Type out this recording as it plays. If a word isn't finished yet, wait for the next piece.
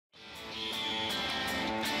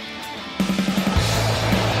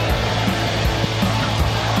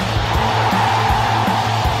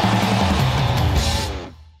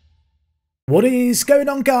What is going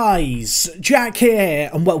on, guys? Jack here,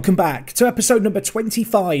 and welcome back to episode number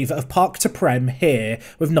 25 of Park to Prem here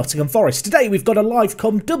with Nottingham Forest. Today we've got a live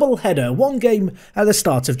com double header, one game at the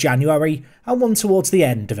start of January and one towards the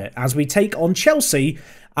end of it, as we take on Chelsea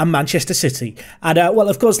and Manchester City. And well,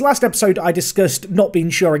 of course, last episode I discussed not being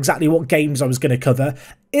sure exactly what games I was going to cover.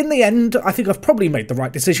 In the end, I think I've probably made the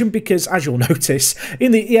right decision because, as you'll notice,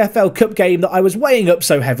 in the EFL Cup game that I was weighing up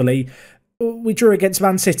so heavily, we drew against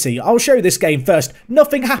Man City. I'll show you this game first.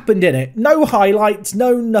 Nothing happened in it. No highlights,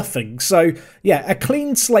 no nothing. So, yeah, a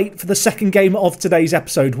clean slate for the second game of today's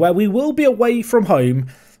episode, where we will be away from home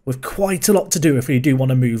with quite a lot to do if we do want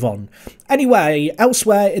to move on. Anyway,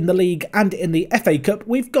 elsewhere in the league and in the FA Cup,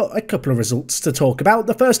 we've got a couple of results to talk about,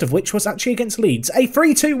 the first of which was actually against Leeds. A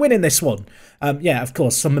 3-2 win in this one. Yeah, of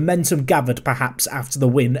course, some momentum gathered perhaps after the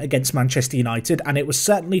win against Manchester United, and it was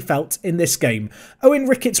certainly felt in this game. Owen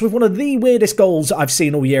Ricketts with one of the weirdest goals I've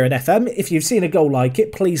seen all year in FM. If you've seen a goal like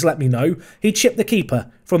it, please let me know. He chipped the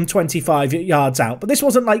keeper from 25 yards out. But this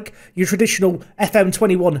wasn't like your traditional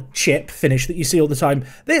FM21 chip finish that you see all the time.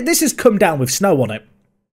 This has come down with snow on it.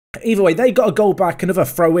 Either way, they got a goal back, another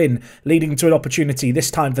throw-in, leading to an opportunity,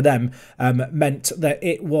 this time for them, meant that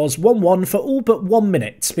it was 1-1 for all but 1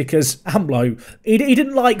 minute, because Amlo, he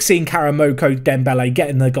didn't like seeing Karamoko Dembele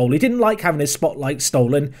getting the goal. He didn't like having his spotlight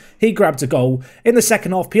stolen. He grabbed a goal. In the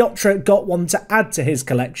second half, Piotr got one to add to his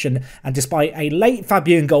collection, and despite a late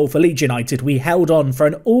Fabian goal for Leeds United, we held on for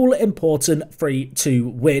an all-important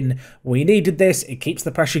 3-2 win. We needed this. It keeps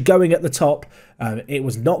the pressure going at the top. It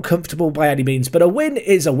was not comfortable by any means, but a win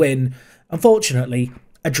is a win. Unfortunately,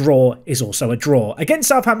 a draw is also a draw. Against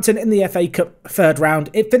Southampton in the FA Cup third round,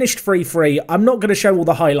 it finished 3-3. I'm not going to show all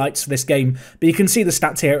the highlights for this game, but you can see the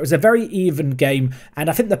stats here. It was a very even game, and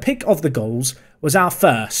I think the pick of the goals was our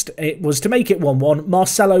first. It was to make it 1-1.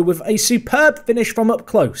 Marcelo with a superb finish from up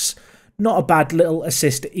close. Not a bad little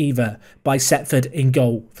assist either by Setford in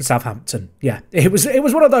goal for Southampton. Yeah, it was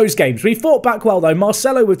one of those games. We fought back well though.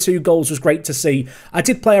 Marcelo with 2 goals was great to see. I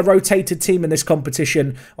did play a rotated team in this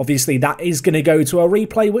competition. Obviously that is going to go to a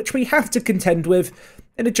replay, which we have to contend with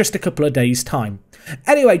in just a couple of days' time.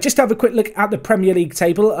 Anyway, just to have a quick look at the Premier League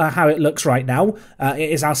table, how it looks right now.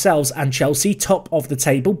 It is ourselves and Chelsea, top of the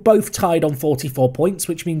table, both tied on 44 points,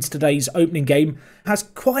 which means today's opening game has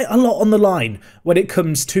quite a lot on the line when it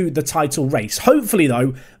comes to the title race. Hopefully,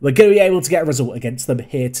 though, we're going to be able to get a result against them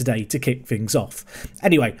here today to kick things off.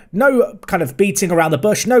 Anyway, no kind of beating around the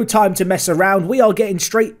bush, no time to mess around. We are getting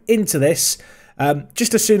straight into this.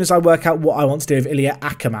 Just as soon as I work out what I want to do with Ilya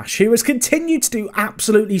Akamash, who has continued to do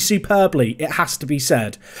absolutely superbly, it has to be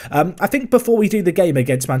said. I think before we do the game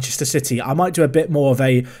against Manchester City, I might do a bit more of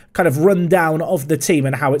a kind of rundown of the team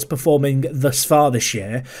and how it's performing thus far this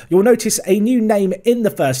year. You'll notice a new name in the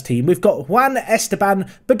first team. We've got Juan Esteban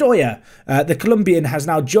Bedoya. The Colombian has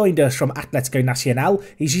now joined us from Atlético Nacional.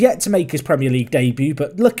 He's yet to make his Premier League debut,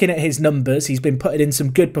 but looking at his numbers, he's been putting in some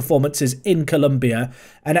good performances in Colombia.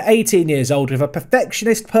 And at 18 years old, with a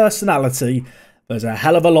perfectionist personality, there's a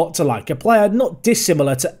hell of a lot to like. A player not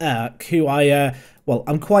dissimilar to Erk, who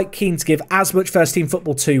I'm quite keen to give as much first team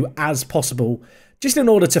football to as possible, just in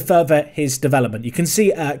order to further his development. You can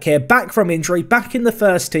see Erk here, back from injury, back in the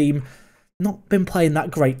first team. Not been playing that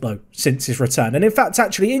great though since his return, and in fact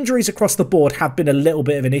actually injuries across the board have been a little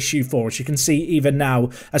bit of an issue for us. You can see even now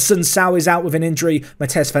Sun Sao is out with an injury,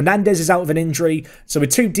 Matheus Fernandes is out with an injury, so with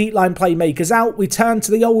 2 deep line playmakers out, we turn to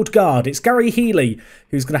the old guard. It's Gary Healy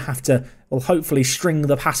who's going to have to, well, hopefully string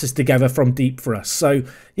the passes together from deep for us. So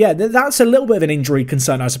yeah, that's a little bit of an injury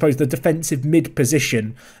concern, I suppose, the defensive mid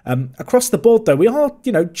position. Across the board though, we are,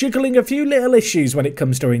 juggling a few little issues when it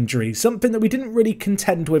comes to injuries, something that we didn't really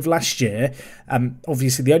contend with last year.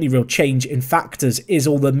 Obviously the only real change in factors is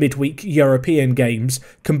all the midweek European games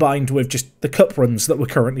combined with just the cup runs that we're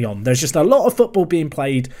currently on. There's just a lot of football being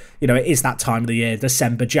played. It is that time of the year,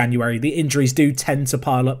 December, January. The injuries do tend to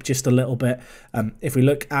pile up just a little bit. If we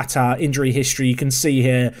look at our injury history, you can see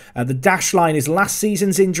here the dash line is last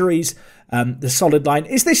season's injuries. The solid line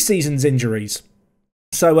is this season's injuries.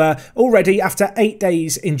 So already after 8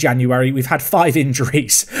 days in January, we've had 5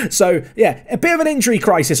 injuries. So yeah, a bit of an injury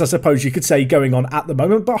crisis, I suppose you could say, going on at the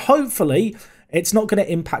moment. But hopefully it's not going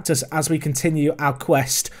to impact us as we continue our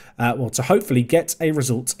quest, to hopefully get a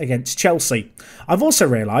result against Chelsea. I've also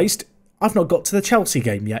realised I've not got to the Chelsea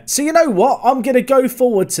game yet. So you know what? I'm going to go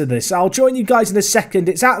forward to this. I'll join you guys in a second.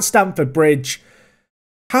 It's at Stamford Bridge.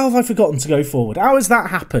 How have I forgotten to go forward? How has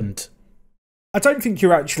that happened? I don't think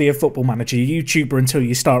you're actually a Football Manager YouTuber until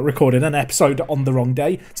you start recording an episode on the wrong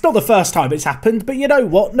day. It's not the first time it's happened, but you know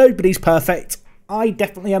what? Nobody's perfect. I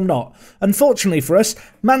definitely am not. Unfortunately for us,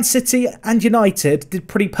 Man City and United did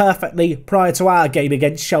pretty perfectly prior to our game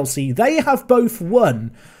against Chelsea. They have both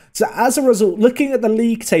won. So as a result, looking at the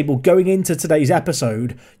league table going into today's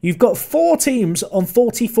episode, you've got 4 teams on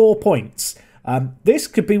 44 points. This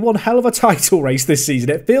could be one hell of a title race this season.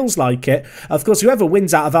 It feels like it. Of course, whoever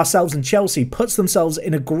wins out of ourselves and Chelsea puts themselves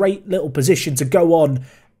in a great little position to go on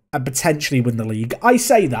and potentially win the league. I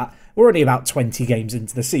say that. We're only about 20 games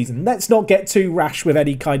into the season. Let's not get too rash with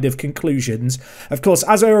any kind of conclusions. Of course,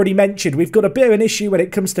 as I already mentioned, we've got a bit of an issue when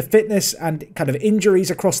it comes to fitness and kind of injuries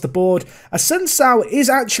across the board. Sun Sao is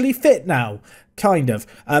actually fit now. Kind of.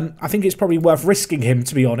 I think it's probably worth risking him,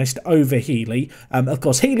 to be honest, over Healy. Of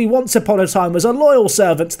course, Healy once upon a time was a loyal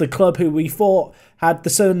servant to the club who we thought had the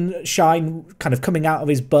sunshine kind of coming out of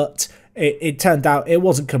his butt. It turned out it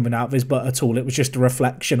wasn't coming out of his butt at all. It was just a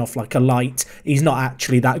reflection off like a light. He's not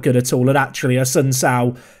actually that good at all. And actually, Sun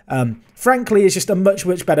Sao, frankly, is just a much,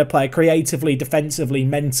 much better player creatively, defensively,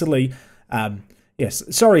 mentally. Yes,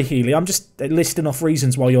 sorry, Healy. I'm just listing off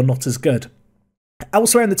reasons why you're not as good.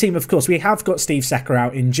 Elsewhere in the team, of course, we have got Steve Secker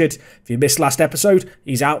out injured. If you missed last episode,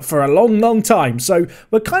 he's out for a long, long time. So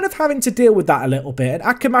we're kind of having to deal with that a little bit. And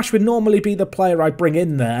Akamash would normally be the player I bring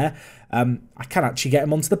in there. I can actually get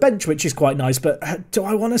him onto the bench, which is quite nice. But do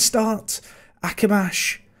I want to start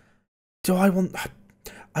Akamash? I don't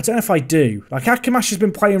know if I do. Like, Akamash has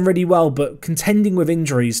been playing really well, but contending with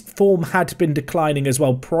injuries. Form had been declining as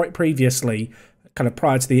well previously, kind of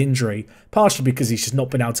prior to the injury, partially because he's just not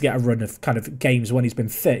been able to get a run of kind of games when he's been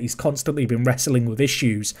fit. He's constantly been wrestling with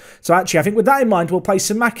issues. So actually, I think with that in mind, we'll play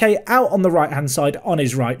Samake out on the right-hand side on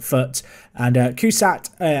his right foot and Kusat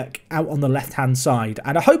out on the left-hand side.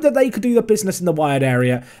 And I hope that they could do the business in the wide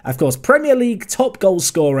area. Of course, Premier League top goal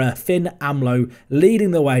scorer Finn Amlo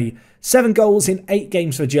leading the way. 7 goals in 8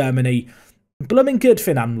 games for Germany. Blooming good,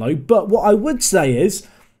 Finn Amlo. But what I would say is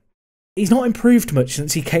he's not improved much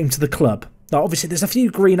since he came to the club. Now, obviously, there's a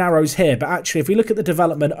few green arrows here, but actually, if we look at the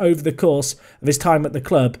development over the course of his time at the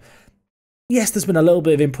club, yes, there's been a little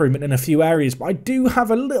bit of improvement in a few areas, but I do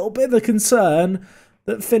have a little bit of a concern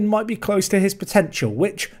that Finn might be close to his potential,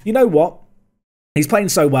 which, you know what? He's playing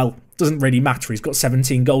so well, doesn't really matter. He's got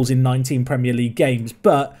 17 goals in 19 Premier League games,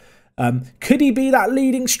 but could he be that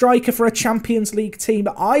leading striker for a Champions League team?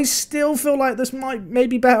 I still feel like there's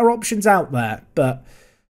maybe better options out there, but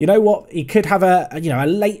you know what? He could have a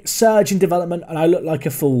late surge in development, and I look like a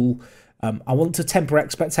fool. I want to temper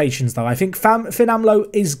expectations, though. I think Finn Amlo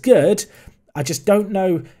is good. I just don't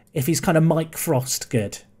know if he's kind of Mike Frost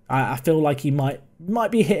good. I feel like he might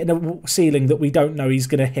be hitting a ceiling that we don't know he's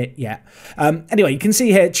going to hit yet. Anyway, you can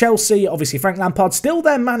see here, Chelsea, obviously Frank Lampard, still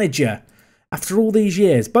their manager. After all these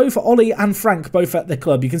years, both Ollie and Frank both at the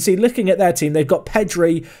club. You can see, looking at their team, they've got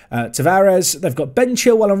Pedri, Tavares, they've got Ben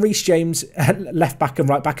Chilwell and Reece James, left back and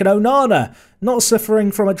right back, and Onana, not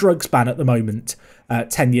suffering from a drugs ban at the moment,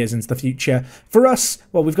 10 years into the future. For us,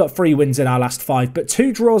 well, we've got 3 wins in our last 5, but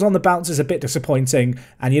 2 draws on the bounce is a bit disappointing,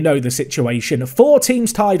 and you know the situation. 4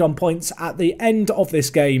 teams tied on points at the end of this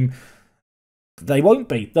game. They won't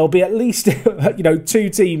be. There'll be at least 2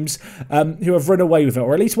 teams who have run away with it,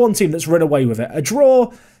 or at least 1 team that's run away with it. A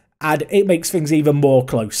draw, and it makes things even more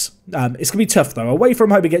close. It's going to be tough, though. Away from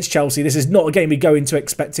home against Chelsea, this is not a game we go into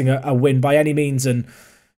expecting a win by any means, and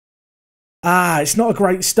it's not a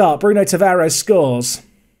great start. Bruno Tavares scores.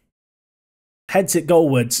 Heads it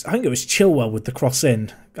goalwards. I think it was Chilwell with the cross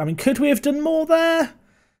in. I mean, could we have done more there?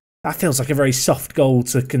 That feels like a very soft goal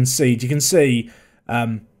to concede. You can see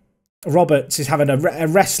Roberts is having a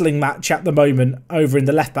wrestling match at the moment over in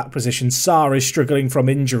the left-back position. Sarr is struggling from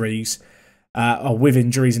injuries, or with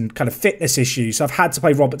injuries and kind of fitness issues. So I've had to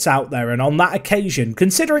play Roberts out there. And on that occasion,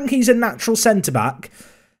 considering he's a natural centre-back,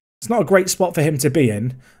 it's not a great spot for him to be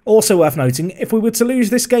in. Also worth noting, if we were to lose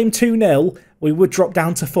this game 2-0, we would drop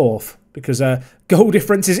down to 4th, because goal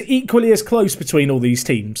difference is equally as close between all these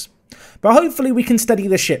teams. But hopefully we can steady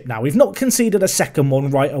the ship now. We've not conceded a second one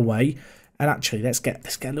right away. And actually, let's get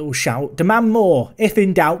a little shout. Demand more. If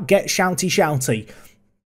in doubt, get shouty shouty.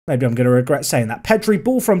 Maybe I'm going to regret saying that. Pedri,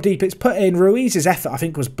 ball from deep. It's put in. Ruiz's effort, I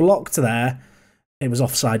think, was blocked there. It was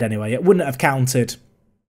offside anyway. It wouldn't have counted.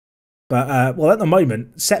 But, well, at the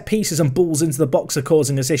moment, set pieces and balls into the box are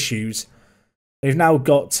causing us issues. We've now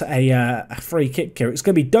got a free kick here. It's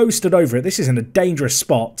going to be doasted over it. This is in a dangerous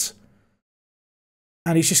spot.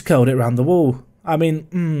 And he's just curled it around the wall. I mean,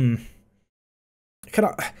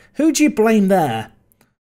 who do you blame there?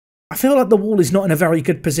 I feel like the wall is not in a very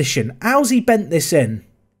good position. How's he bent this in?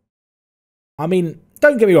 I mean,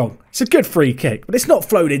 don't get me wrong. It's a good free kick, but it's not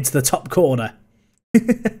flowed into the top corner.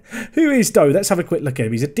 Who is Doe? Let's have a quick look at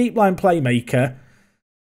him. He's a deep line playmaker.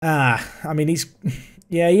 I mean,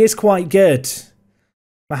 yeah, he is quite good.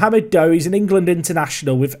 Mohamed Doe, he's an England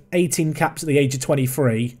international with 18 caps at the age of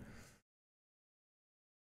 23.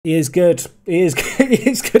 He is good. He is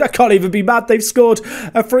good. I can't even be mad. They've scored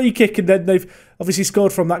a free kick and then they've obviously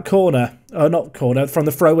scored from that corner. Not corner, from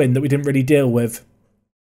the throw-in that we didn't really deal with.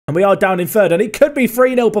 And we are down in third. And it could be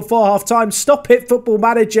 3-0 before half-time. Stop it, Football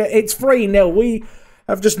Manager. It's 3-0. We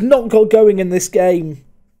have just not got going in this game.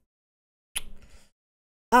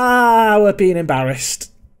 We're being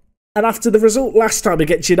embarrassed. And after the result last time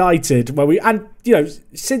against United, where and you know,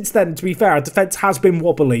 since then, to be fair, our defence has been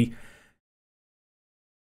wobbly.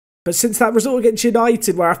 But since that result against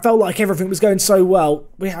United, where I felt like everything was going so well,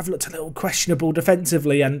 we have looked a little questionable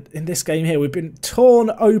defensively. And in this game here, we've been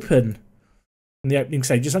torn open in the opening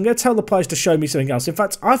stages. I'm going to tell the players to show me something else. In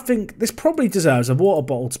fact, I think this probably deserves a water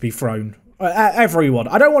bottle to be thrown at everyone.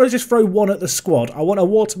 I don't want to just throw one at the squad. I want a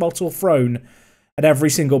water bottle thrown at every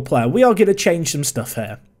single player. We are going to change some stuff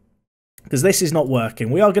here, because this is not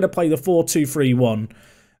working. We are going to play the 4-2-3-1.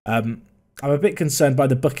 I'm a bit concerned by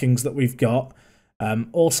the bookings that we've got.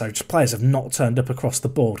 Also, just players have not turned up across the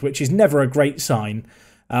board, which is never a great sign.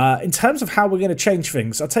 In terms of how we're going to change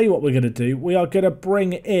things, I'll tell you what we're going to do. We are going to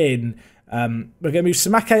bring in... we're going to move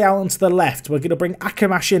Samake out onto the left. We're going to bring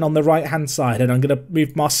Akamash in on the right-hand side. And I'm going to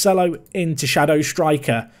move Marcelo into shadow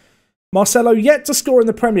striker. Marcelo yet to score in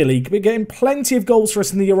the Premier League. We're getting plenty of goals for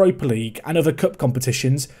us in the Europa League and other cup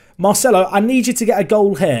competitions. Marcelo, I need you to get a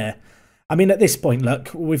goal here. I mean, at this point,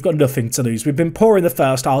 look, we've got nothing to lose. We've been poor in the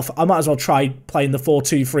first half. I might as well try playing the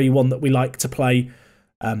 4-2-3-1 that we like to play,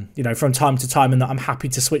 you know, from time to time, and that I'm happy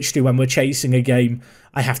to switch to when we're chasing a game.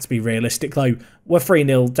 I have to be realistic, though. We're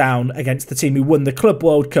 3-0 down against the team who won the Club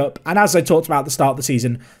World Cup. And as I talked about at the start of the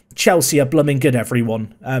season, Chelsea are blooming good,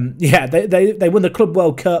 everyone. Yeah, they won the Club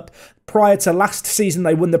World Cup. Prior to last season,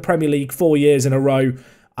 they won the Premier League 4 years in a row.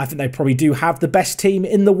 I think they probably do have the best team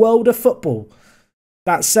in the world of football.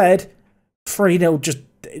 That said, 3-0 just...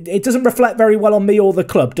 it doesn't reflect very well on me or the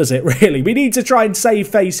club, does it, really? We need to try and save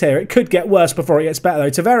face here. It could get worse before it gets better, though.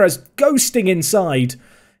 Tavares ghosting inside.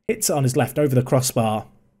 Hits it on his left over the crossbar.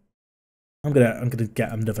 I'm gonna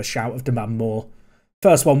get another shout of demand more.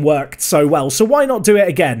 First one worked so well, so why not do it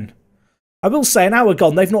again? I will say, an hour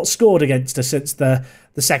gone, they've not scored against us since the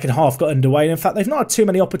second half got underway. And in fact, they've not had too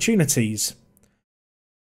many opportunities.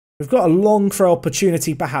 We've got a long throw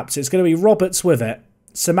opportunity, perhaps. It's going to be Roberts with it.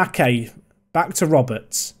 Samake back to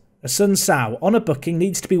Roberts. Asun Sao on a booking,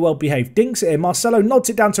 needs to be well behaved. Dinks it in. Marcelo nods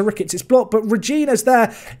it down to Ricketts. It's blocked, but Regina's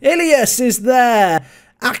there. Ilias is there.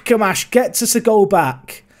 Akamash gets us a goal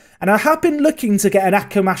back. And I have been looking to get an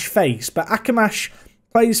Akamash face, but Akamash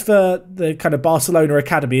plays for the kind of Barcelona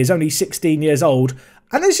Academy, is only 16 years old.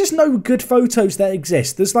 And there's just no good photos that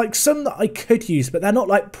exist. There's like some that I could use, but they're not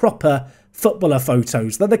like proper footballer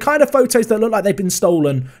photos. They're the kind of photos that look like they've been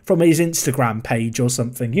stolen from his Instagram page or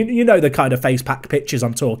something. You know the kind of face pack pictures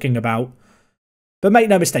I'm talking about. But make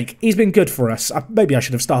no mistake, he's been good for us. Maybe I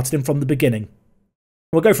should have started him from the beginning.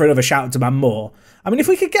 We'll go for another shout out to man more. I mean, if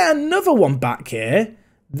we could get another one back here,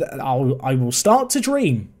 I will start to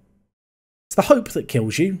dream. It's the hope that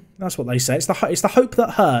kills you. That's what they say. It's the hope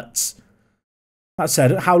that hurts. That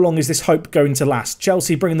said, how long is this hope going to last?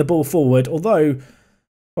 Chelsea bringing the ball forward, although...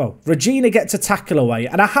 well, Regina gets a tackle away,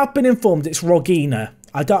 and I have been informed it's Rogina.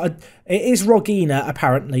 It is Rogina,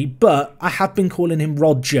 apparently, but I have been calling him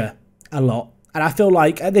Roger a lot. And I feel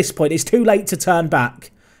like, at this point, it's too late to turn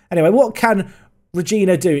back. Anyway, what can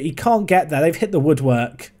Regina do? He can't get there. They've hit the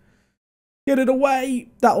woodwork. Get it away.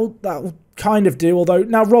 That'll kind of do, although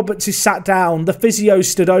now Roberts is sat down. The physio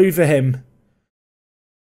stood over him.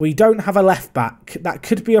 We don't have a left-back. That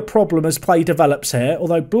could be a problem as play develops here.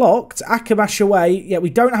 Although blocked. Akamash away. Yeah, we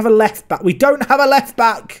don't have a left-back. We don't have a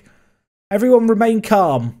left-back. Everyone remain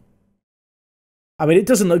calm. I mean, it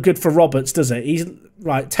doesn't look good for Roberts, does it? He's...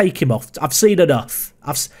 right, take him off. I've seen enough.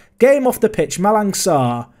 Get him off the pitch. Malang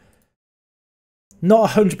Sarr.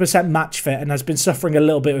 Not 100% match fit and has been suffering a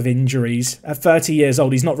little bit of injuries. At 30 years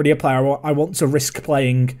old, he's not really a player I want to risk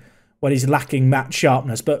playing when he's lacking match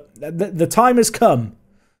sharpness. But the time has come.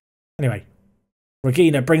 Anyway,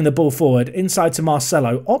 Regina bringing the ball forward, inside to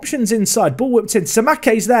Marcelo. Options inside, ball whipped in.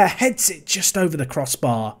 Samake's there, heads it just over the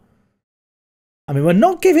crossbar. I mean, we're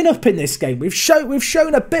not giving up in this game. We've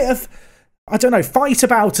shown a bit of, I don't know, fight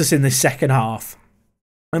about us in this second half.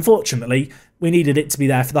 Unfortunately, we needed it to be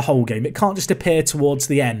there for the whole game. It can't just appear towards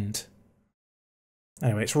the end.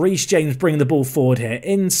 Anyway, it's Reece James bringing the ball forward here,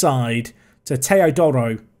 inside to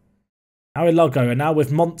Teodoro. Now Ilogo, and now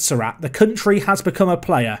with Montserrat. The country has become a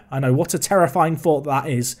player. I know, what a terrifying thought that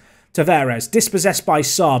is. Tavares, dispossessed by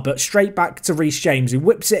Sarr, but straight back to Reece James, who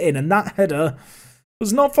whips it in, and that header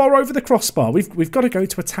was not far over the crossbar. We've got to go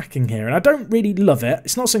to attacking here, and I don't really love it.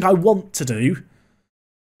 It's not something I want to do,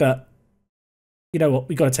 but you know what?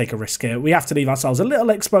 We've got to take a risk here. We have to leave ourselves a little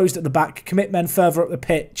exposed at the back, commit men further up the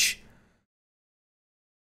pitch.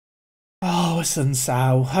 Oh,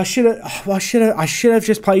 Sunsao. I should have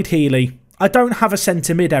just played Healy. I don't have a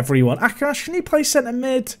centre mid, everyone. Akash, can he play centre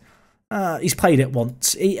mid? He's played it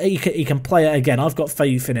once. He can play it again. I've got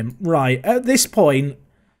faith in him. Right, at this point,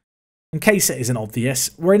 in case it isn't obvious,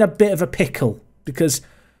 we're in a bit of a pickle because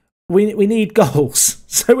we need goals.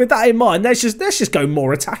 So with that in mind, let's just go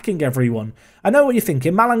more attacking, everyone. I know what you're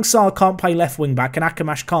thinking. Malang Sarr can't play left wing back and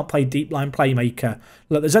Akamash can't play deep line playmaker.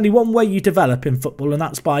 Look, there's only one way you develop in football, and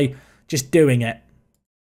that's by just doing it.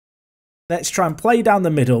 Let's try and play down the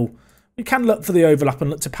middle. We can look for the overlap and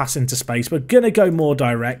look to pass into space. We're going to go more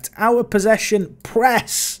direct. Out of possession,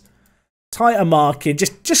 press. Tighter marking.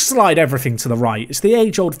 Just slide everything to the right. It's the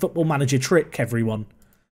age-old football manager trick, everyone.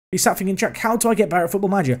 You sat thinking, Jack, how do I get better at football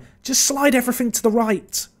manager? Just slide everything to the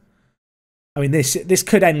right. I mean, this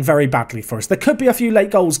could end very badly for us. There could be a few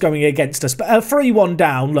late goals going against us, but a 3-1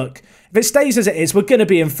 down, look, if it stays as it is, we're going to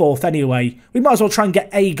be in fourth anyway. We might as well try and get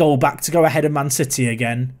a goal back to go ahead of Man City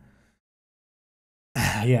again.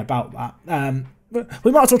 Yeah, about that.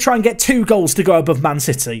 We might as well try and get 2 goals to go above Man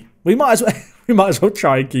City. We might as well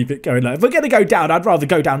try and keep it going. If we're going to go down, I'd rather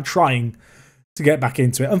go down trying to get back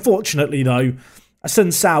into it. Unfortunately, though,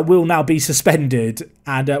 Sunsao will now be suspended,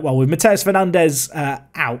 and well, with Mateus Fernandes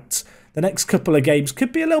out, the next couple of games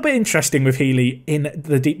could be a little bit interesting with Healy in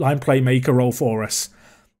the deep line playmaker role for us.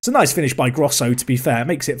 It's a nice finish by Grosso, to be fair. It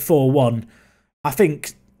makes it 4-1. I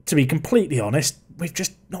think, to be completely honest, we've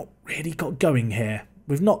just not really got going here.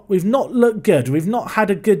 We've not looked good. We've not had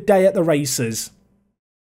a good day at the races.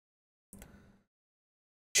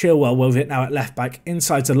 Chilwell with it now at left back.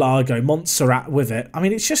 Inside to Largo. Montserrat with it. I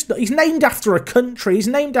mean, it's just... He's named after a country. He's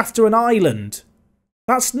named after an island.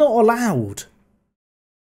 That's not allowed.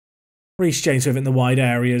 Reece James with it in the wide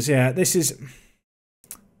areas. Yeah, this is...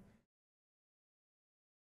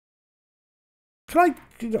 Can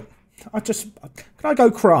I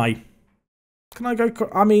go cry? Can I go cry?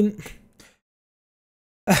 I mean...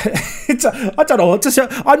 I don't know what to say.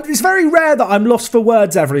 It's very rare that I'm lost for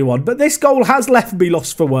words, everyone, but this goal has left me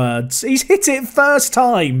lost for words. He's hit it first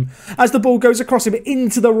time as the ball goes across him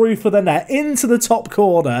into the roof of the net, into the top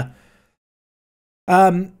corner.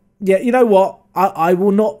 Yeah, you know what? I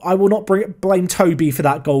will not blame Toby for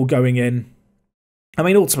that goal going in. I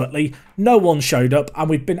mean, ultimately, no one showed up, and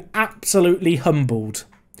we've been absolutely humbled.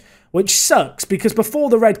 Which sucks, because before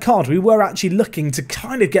the red card, we were actually looking to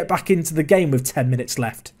kind of get back into the game with 10 minutes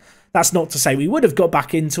left. That's not to say we would have got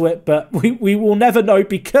back into it, but we will never know,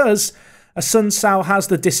 because a Sunsao has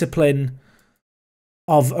the discipline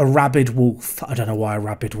of a rabid wolf. I don't know why a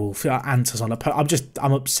rabid wolf. Anta's on a...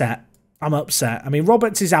 I'm upset. I'm upset. I mean,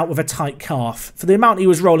 Roberts is out with a tight calf. For the amount he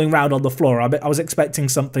was rolling around on the floor, I was expecting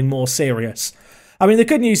something more serious. I mean, the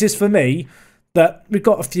good news is for me that we've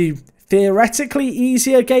got a few... theoretically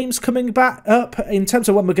easier games coming back up in terms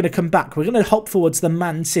of when we're going to come back. We're going to hop forwards the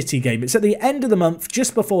Man City game. It's at the end of the month,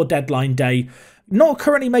 just before deadline day. Not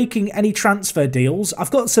currently making any transfer deals.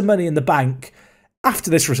 I've got some money in the bank.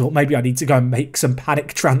 After this result, maybe I need to go and make some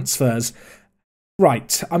panic transfers.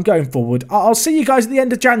 Right, I'm going forward. I'll see you guys at the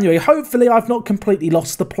end of January. Hopefully I've not completely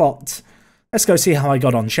lost the plot. Let's go see how I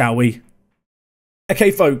got on, shall we?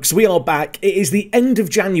 Okay folks, we are back. It is the end of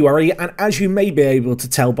January, and as you may be able to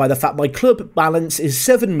tell by the fact my club balance is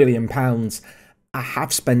 £7 million, I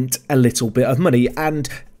have spent a little bit of money, and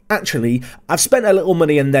actually, I've spent a little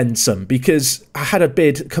money and then some, because I had a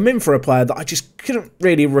bid come in for a player that I just couldn't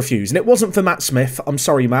really refuse, and it wasn't for Matt Smith. I'm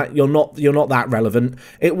sorry, Matt, you're not that relevant.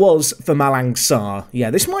 It was for Malang Sarr.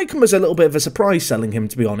 Yeah, this might come as a little bit of a surprise selling him,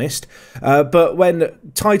 to be honest, but when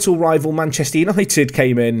title rival Manchester United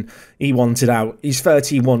came in, he wanted out. He's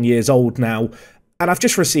 31 years old now. And I've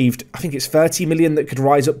just received, I think it's 30 million that could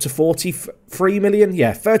rise up to 43 million.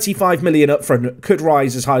 Yeah, 35 million up front, could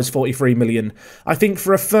rise as high as 43 million. I think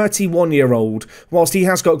for a 31-year-old, whilst he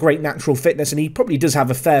has got great natural fitness and he probably does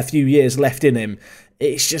have a fair few years left in him,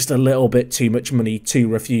 it's just a little bit too much money to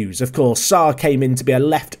refuse. Of course, Sarr came in to be a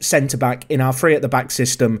left centre-back in our three-at-the-back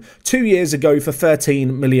system 2 years ago for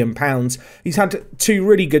 £13 million. He's had 2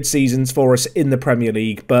 really good seasons for us in the Premier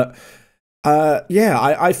League, but... yeah,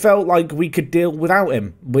 I felt like we could deal without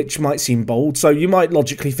him, which might seem bold. So you might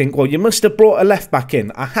logically think, well, you must have brought a left back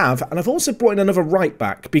in. I have, and I've also brought in another right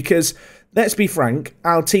back, because let's be frank,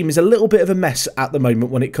 our team is a little bit of a mess at the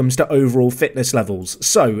moment when it comes to overall fitness levels.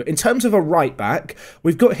 So, in terms of a right back,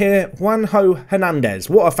 we've got here Juanjo Hernandez.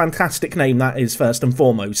 What a fantastic name that is, first and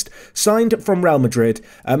foremost. Signed from Real Madrid.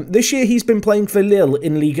 This year he's been playing for Lille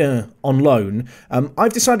in Ligue 1 on loan.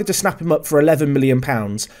 I've decided to snap him up for £11 million.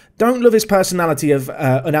 Don't love his personality of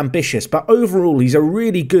unambitious, but overall he's a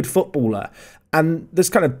really good footballer. And there's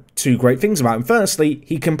kind of two great things about him. Firstly,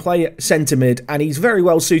 he can play centre mid, and he's very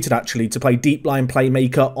well suited actually to play deep line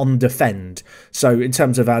playmaker on defend. So in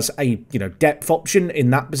terms of as a depth option in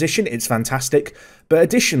that position, it's fantastic. But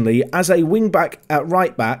additionally, as a wing back at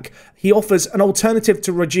right back, he offers an alternative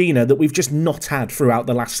to Regina that we've just not had throughout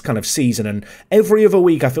the last kind of season. And every other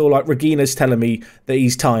week, I feel like Regina's telling me that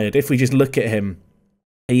he's tired. If we just look at him,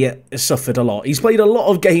 he has suffered a lot. He's played a lot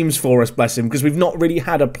of games for us, bless him, because we've not really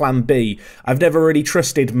had a plan B. I've never really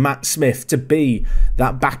trusted Matt Smith to be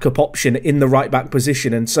that backup option in the right-back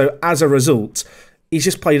position. And so, as a result, he's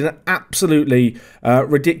just played an absolutely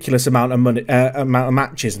ridiculous amount of money,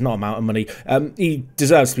 he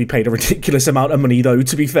deserves to be paid a ridiculous amount of money, though,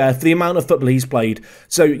 to be fair, for the amount of football he's played.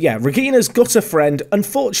 So, yeah, Regina's got a friend.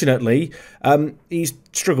 Unfortunately, he's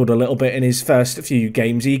struggled a little bit in his first few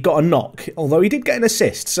games. He got a knock, although he did get an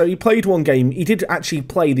assist. So he played one game. He did actually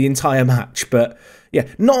play the entire match, but yeah,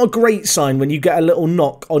 not a great sign when you get a little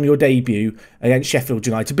knock on your debut against Sheffield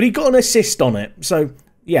United, but he got an assist on it. So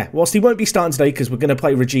yeah, whilst he won't be starting today because we're going to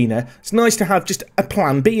play Regina, it's nice to have just a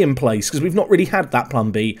plan B in place because we've not really had that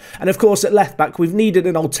plan B. And of course, at left back, we've needed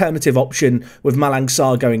an alternative option with Malang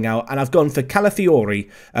Sarr going out. And I've gone for Calafiori,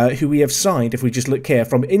 who we have signed, if we just look here,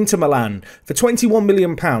 from Inter Milan for £21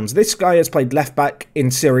 million. This guy has played left back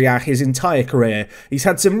in Serie A his entire career. He's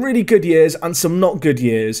had some really good years and some not good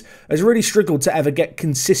years. Has really struggled to ever get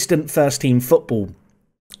consistent first team football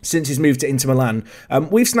since he's moved to Inter Milan.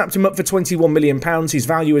 We've snapped him up for £21 million. His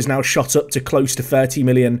value is now shot up to close to 30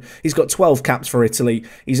 million. He's got 12 caps for Italy.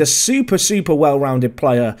 He's a super well-rounded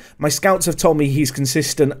player. My scouts have told me he's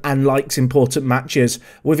consistent and likes important matches.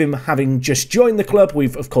 With him having just joined the club,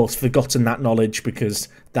 we've of course forgotten that knowledge because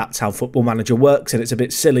that's how Football Manager works and it's a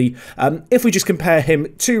bit silly. If we just compare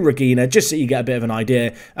him to Regina, just so you get a bit of an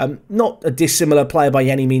idea, not a dissimilar player by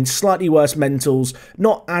any means, slightly worse mentals,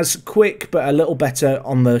 not as quick but a little better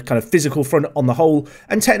on the kind of physical front on the whole,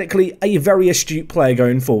 and technically a very astute player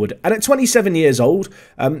going forward. And at 27 years old,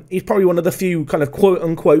 he's probably one of the few kind of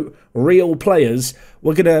quote-unquote real players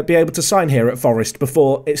we're going to be able to sign here at Forest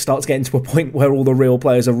before it starts getting to a point where all the real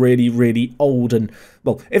players are really old. And,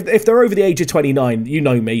 well, if they're over the age of 29, you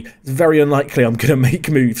know me, it's very unlikely I'm going to make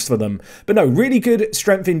moves for them. But no, really good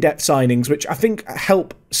strength in depth signings, which I think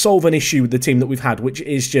help solve an issue with the team that we've had, which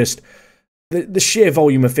is just the sheer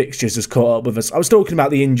volume of fixtures has caught up with us. I was talking about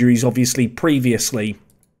the injuries, obviously, previously,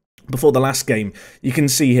 before the last game. You can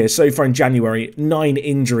see here, so far in January, 9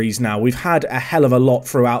 injuries now. We've had a hell of a lot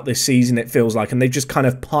throughout this season, it feels like, and they've just kind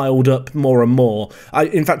of piled up more and more.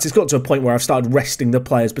 In fact, it's got to a point where I've started resting the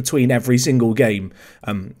players between every single game.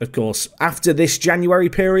 Of course, after this January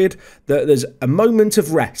period, there's a moment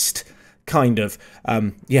of rest, kind of.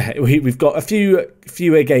 Yeah, we've got a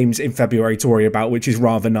fewer games in February to worry about, which is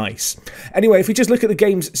rather nice. Anyway, if we just look at the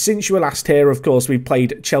games since you were last here, of course, we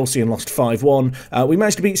played Chelsea and lost 5-1. We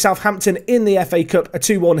managed to beat Southampton in the FA Cup. A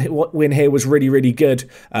 2-1 win here was really good,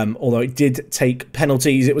 although it did take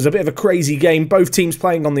penalties. It was a bit of a crazy game. Both teams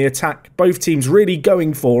playing on the attack, both teams really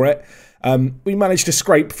going for it. We managed to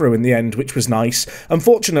scrape through in the end, which was nice.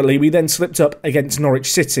 Unfortunately, we then slipped up against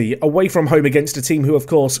Norwich City, away from home against a team who, of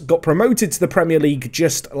course, got promoted to the Premier League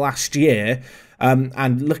just last year.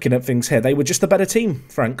 And looking at things here, they were just the better team,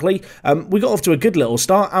 frankly. We got off to a good little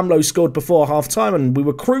start. Amlo scored before half-time, and we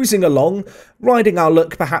were cruising along, riding our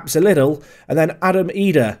luck perhaps a little, and then Adam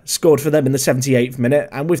Eder scored for them in the 78th minute,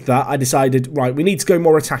 and with that, I decided, right, we need to go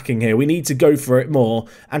more attacking here. We need to go for it more.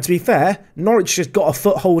 And to be fair, Norwich just got a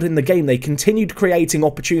foothold in the game. They continued creating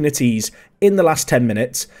opportunities in the last 10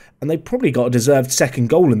 minutes, and they probably got a deserved second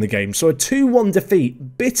goal in the game. So a 2-1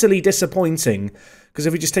 defeat, bitterly disappointing. Because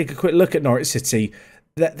if we just take a quick look at Norwich City,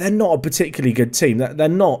 they're not a particularly good team. They're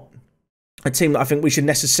not a team that I think we should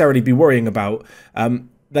necessarily be worrying about.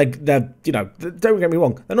 They're, you know, don't get me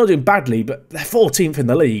wrong, they're not doing badly, but they're 14th in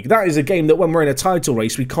the league. That is a game that when we're in a title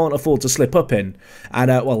race, we can't afford to slip up in. And,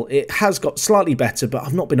 well, it has got slightly better, but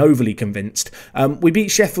I've not been overly convinced. We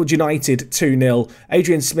beat Sheffield United 2-0.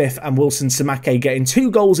 Adrian Smith and Wilson Samake getting 2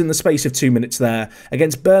 goals in the space of 2 minutes there.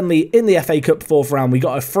 Against Burnley in the FA Cup 4th round, we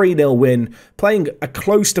got a 3-0 win, playing a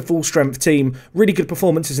close to full-strength team. Really good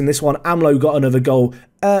performances in this one. Amlo got another goal.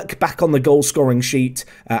 back on the goal-scoring sheet.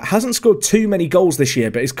 Hasn't scored too many goals this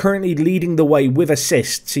year, but is currently leading the way with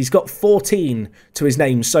assists. He's got 14 to his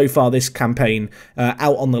name so far this campaign,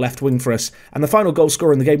 out on the left wing for us. And the final goal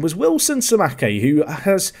scorer in the game was Wilson Samake, who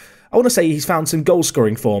has... I want to say he's found some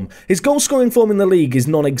goal-scoring form. His goal-scoring form in the league is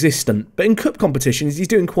non-existent, but in cup competitions he's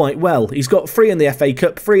doing quite well. He's got 3 in the FA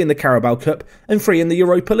Cup, 3 in the Carabao Cup, and 3 in the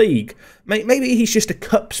Europa League. Maybe he's just a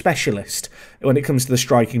cup specialist when it comes to the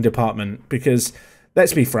striking department, because...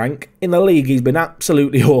 let's be frank, in the league he's been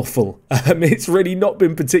absolutely awful. It's really not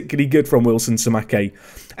been particularly good from Wilson Samake.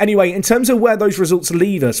 Anyway, in terms of where those results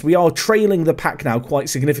leave us, we are trailing the pack now quite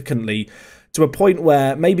significantly, to a point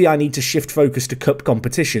where maybe I need to shift focus to cup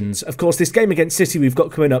competitions. Of course, this game against City we've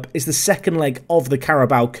got coming up is the second leg of the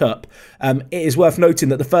Carabao Cup. It is worth noting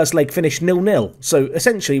that the first leg finished 0-0, so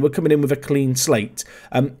essentially we're coming in with a clean slate.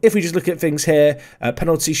 If we just look at things here,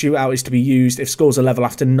 penalty shootout is to be used if scores are level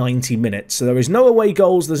after 90 minutes. So there is no away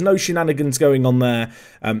goals, there's no shenanigans going on there.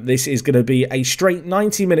 This is going to be a straight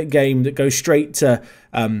 90-minute game that goes straight to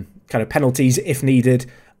kind of penalties if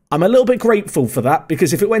needed. I'm a little bit grateful for that,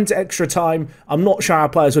 because if it went to extra time, I'm not sure our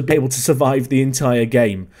players would be able to survive the entire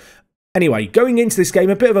game. Anyway, going into this game,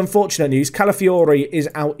 a bit of unfortunate news. Calafiore is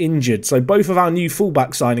out injured, so both of our new fullback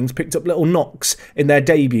signings picked up little knocks in their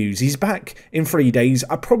debuts. He's back in 3 days.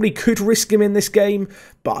 I probably could risk him in this game,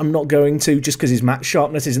 but I'm not going to, just because his match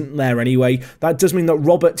sharpness isn't there anyway. That does mean that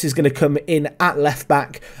Roberts is going to come in at left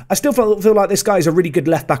back. I still feel like this guy is a really good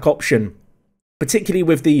left back option, particularly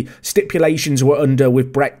with the stipulations we're under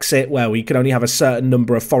with Brexit, where we can only have a certain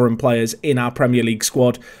number of foreign players in our Premier League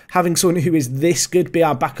squad. Having someone who is this good be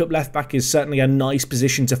our backup left back is certainly a nice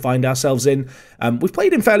position to find ourselves in. We've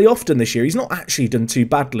played him fairly often this year. He's not actually done too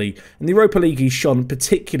badly. In the Europa League, he's shone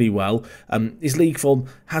particularly well. His league form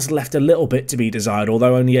has left a little bit to be desired,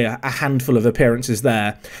 although only a handful of appearances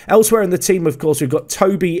there. Elsewhere in the team, of course, we've got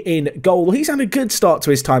Toby in goal. He's had a good start to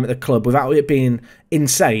his time at the club without it being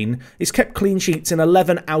insane. He's kept clean sheets in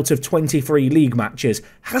 11 out of 23 league matches.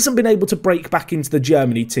 Hasn't been able to break back into the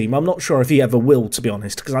Germany team. I'm not sure if he ever will, to be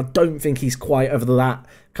honest, because I don't think he's quite over that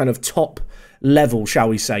kind of top level, shall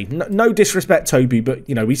we say. No disrespect, Toby, but,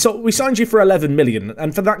 you know, we signed you for 11 million,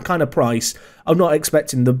 and for that kind of price, I'm not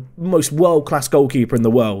expecting the most world-class goalkeeper in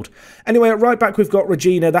the world. Anyway, at right back, we've got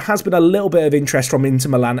Regina. There has been a little bit of interest from Inter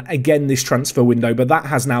Milan again this transfer window, but that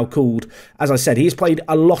has now cooled. As I said, he's played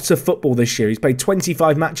a lot of football this year. He's played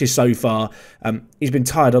 25 matches so far. He's been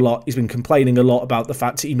tired a lot. He's been complaining a lot about the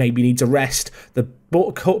fact that he maybe needs a rest. The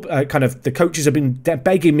coaches have been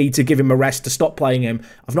begging me to give him a rest, to stop playing him.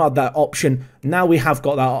 I've not had that option. Now we have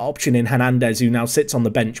got that option in Hernandez, who now sits on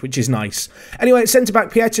the bench, which is nice. Anyway, at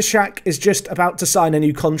centre-back, Piotr Szak is just about to sign a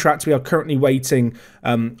new contract. We are currently waiting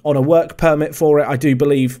on a work permit for it, I do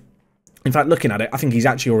believe. In fact, looking at it, I think he's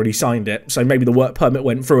actually already signed it, so maybe the work permit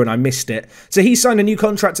went through and I missed it. So he's signed a new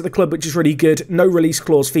contract at the club, which is really good. No release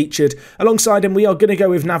clause featured. Alongside him, we are going to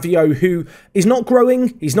go with Navio, who is not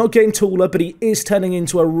growing, he's not getting taller, but he is turning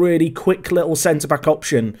into a really quick little centre-back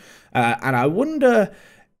option. And I wonder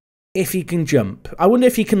if he can jump. I wonder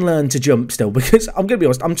if he can learn to jump still, because I'm going to be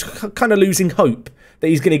honest, I'm kind of losing hope that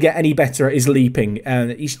he's going to get any better at his leaping.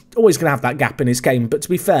 He's always going to have that gap in his game, but to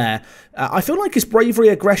be fair, I feel like his bravery,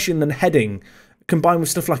 aggression and heading, combined with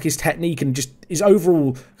stuff like his technique and just his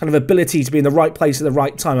overall kind of ability to be in the right place at the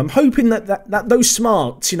right time, I'm hoping that those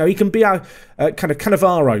smarts, you know, he can be our kind of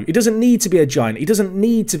Cannavaro. He doesn't need to be a giant. He doesn't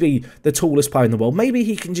need to be the tallest player in the world. Maybe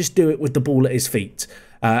he can just do it with the ball at his feet.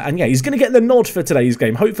 And yeah, he's going to get the nod for today's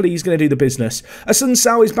game. Hopefully he's going to do the business. Sun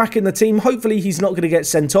Sao is back in the team. Hopefully he's not going to get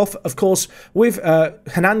sent off. Of course, with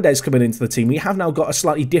Hernandez coming into the team, we have now got a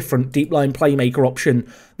slightly different deep line playmaker option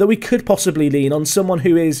that we could possibly lean on. Someone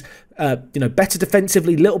who is better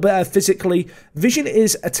defensively, a little better physically. Vision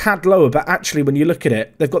is a tad lower, but actually when you look at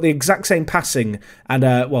it, they've got the exact same passing. And,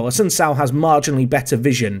 Sun Sao has marginally better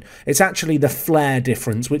vision. It's actually the flair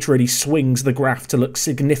difference which really swings the graph to look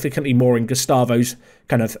significantly more in Gustavo's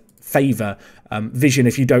kind of favour. Vision,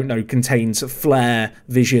 if you don't know, contains flair,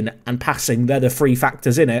 vision and passing. They're the three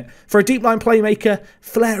factors in it. For a deep line playmaker,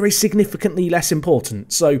 flair is significantly less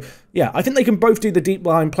important. So yeah, I think they can both do the deep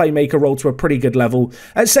line playmaker role to a pretty good level.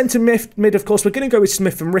 At centre mid, of course, we're going to go with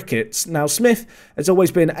Smith and Ricketts. Now, Smith has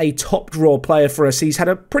always been a top draw player for us. He's had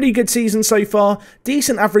a pretty good season so far.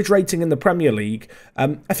 Decent average rating in the Premier League.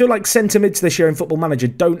 I feel like centre mids this year in Football Manager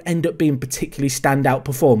don't end up being particularly standout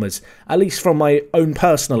performers, at least from my own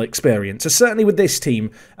personal experience. So certainly with this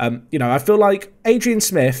team, I feel like Adrian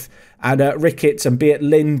Smith and Ricketts, and be it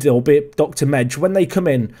Lind or be it Dr. Medj, when they come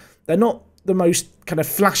in, they're not the most kind of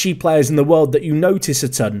flashy players in the world that you notice a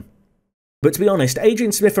ton. But to be honest,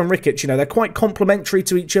 Adrian Smith and Ricketts, they're quite complementary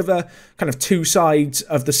to each other, kind of two sides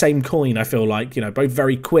of the same coin, I feel like, both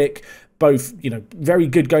very quick, both, very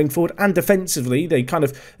good going forward, and defensively,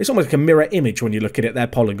 it's almost like a mirror image when you look at it, their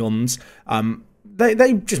polygons.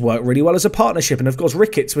 They just work really well as a partnership, and of course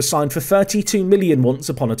Ricketts was signed for 32 million once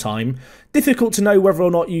upon a time. Difficult to know whether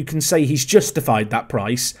or not you can say he's justified that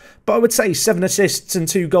price, but I would say 7 assists and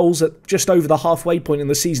 2 goals at just over the halfway point in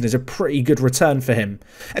the season is a pretty good return for him.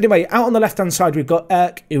 Anyway, out on the left-hand side we've got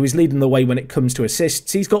Erk, who is leading the way when it comes to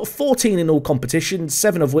assists. He's got 14 in all competitions,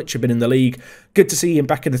 7 of which have been in the league. Good to see him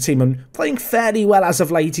back in the team and playing fairly well as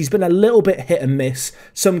of late. He's been a little bit hit and miss.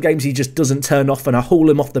 Some games he just doesn't turn off and I haul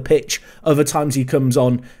him off the pitch. Other times he comes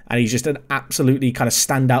on and he's just an absolutely kind of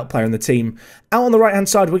standout player in the team. Out on the right-hand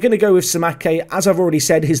side, we're going to go with Samake. As I've already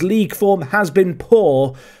said, his league form has been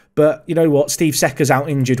poor. But you know what? Steve Secker's out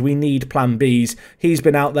injured. We need plan Bs. He's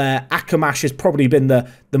been out there. Akamash has probably been the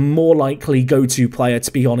more likely go-to player,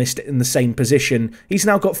 to be honest, in the same position. He's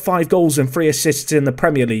now got 5 goals and 3 assists in the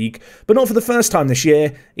Premier League. But not for the first time this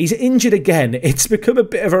year. He's injured again. It's become a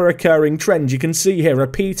bit of a recurring trend. You can see here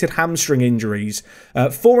repeated hamstring injuries.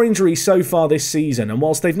 4 injuries so far this season. And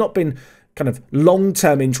whilst they've not been kind of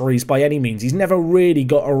long-term injuries by any means, he's never really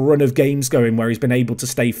got a run of games going where he's been able to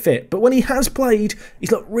stay fit. But when he has played,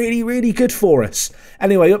 he's looked really, really good for us.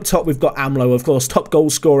 Anyway, up top we've got Amlo, of course, top goal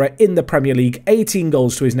scorer in the Premier League, 18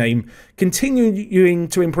 goals to his name, continuing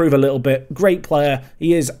to improve a little bit. Great player.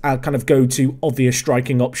 He is a kind of go-to obvious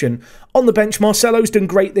striking option. On the bench, Marcelo's done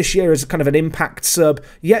great this year as kind of an impact sub,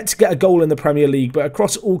 yet to get a goal in the Premier League, but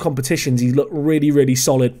across all competitions he's looked really, really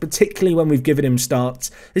solid, particularly when we've given him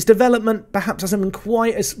starts. His development perhaps hasn't been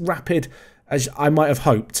quite as rapid as I might have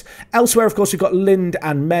hoped. Elsewhere, of course, we've got Lind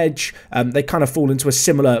and Medj. They kind of fall into a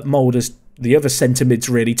similar mould as the other centre mids,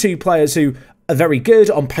 really. 2 players who are very good.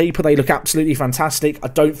 On paper, they look absolutely fantastic. I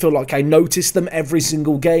don't feel like I notice them every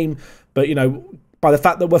single game, but, by the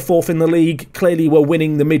fact that we're 4th in the league, clearly we're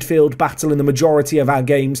winning the midfield battle in the majority of our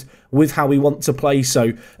games with how we want to play,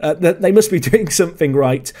 so they must be doing something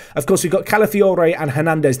right. Of course, we've got Calafiore and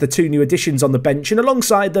Hernandez, the 2 new additions on the bench, and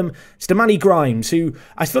alongside them, Stamani Grimes, who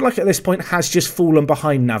I feel like at this point has just fallen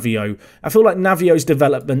behind Navio. I feel like Navio's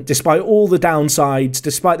development, despite all the downsides,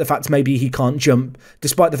 despite the fact maybe he can't jump,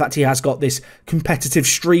 despite the fact he has got this competitive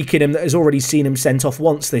streak in him that has already seen him sent off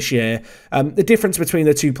once this year, the difference between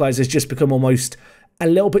the 2 players has just become almost a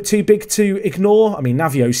little bit too big to ignore. I mean,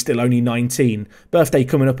 Navio's still only 19, birthday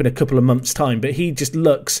coming up in a couple of months' time, but he just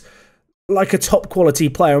looks like a top quality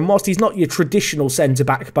player. And whilst he's not your traditional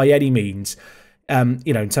centre-back by any means,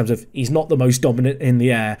 in terms of he's not the most dominant in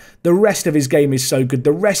the air, the rest of his game is so good.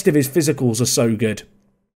 The rest of his physicals are so good.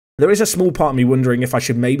 There is a small part of me wondering if I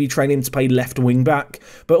should maybe train him to play left wing back,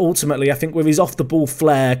 but ultimately I think with his off the ball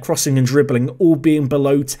flair, crossing and dribbling all being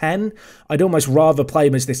below 10, I'd almost rather play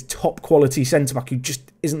him as this top quality centre back who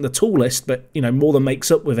just isn't the tallest, but more than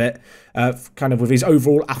makes up with it, kind of with his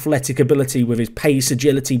overall athletic ability, with his pace,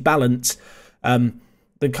 agility, balance, than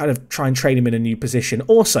kind of try and train him in a new position.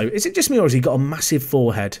 Also, is it just me or has he got a massive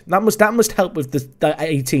forehead? That must help with the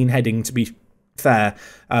 18 heading, to be fair.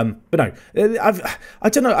 But no, I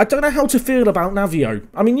don't know how to feel about Navio.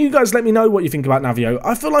 I mean, you guys let me know what you think about Navio.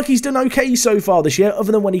 I feel like he's done okay so far this year,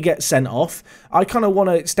 other than when he gets sent off. I kind of want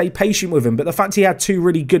to stay patient with him, but the fact he had 2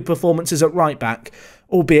 really good performances at right back,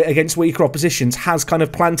 albeit against weaker oppositions, has kind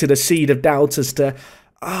of planted a seed of doubt as to,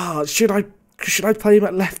 should I play him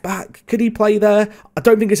at left back? Could he play there? I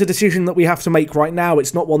don't think it's a decision that we have to make right now.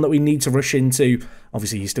 It's not one that we need to rush into.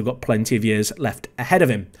 Obviously, he's still got plenty of years left ahead of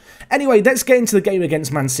him. Anyway, let's get into the game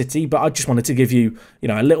against Man City, but I just wanted to give you,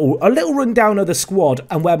 a little rundown of the squad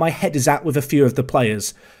and where my head is at with a few of the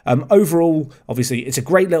players. Overall, obviously, it's a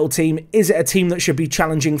great little team. Is it a team that should be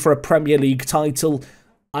challenging for a Premier League title?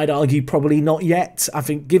 I'd argue probably not yet. I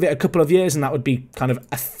think give it a couple of years and that would be kind of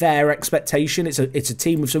a fair expectation. It's a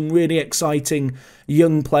team with some really exciting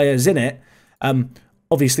young players in it.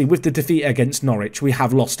 Obviously, with the defeat against Norwich, we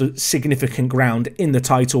have lost significant ground in the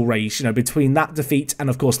title race. Between that defeat and,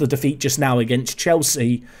 of course, the defeat just now against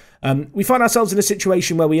Chelsea, we find ourselves in a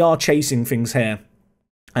situation where we are chasing things here.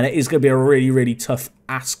 And it is going to be a really, really tough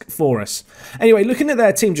ask for us. Anyway, looking at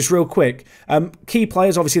their team just real quick. Key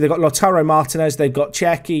players, obviously, they've got Lautaro Martinez. They've got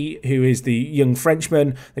Cherki, who is the young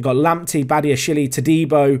Frenchman. They've got Lamptey, Badiashile,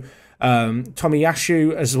 Todibo,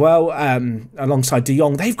 Tomiyasu as well, alongside De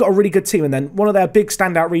Jong. They've got a really good team. And then one of their big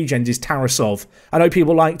standout regens is Tarasov. I know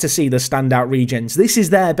people like to see the standout regens. This is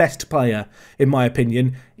their best player, in my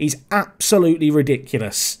opinion. He's absolutely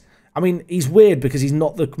ridiculous. I mean, he's weird because he's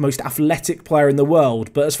not the most athletic player in the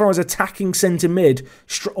world, but as far as attacking centre mid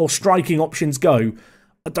or striking options go,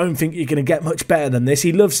 I don't think you're going to get much better than this.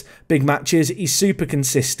 He loves big matches. He's super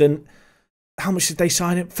consistent. How much did they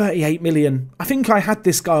sign him? 38 million. I think I had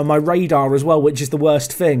this guy on my radar as well, which is the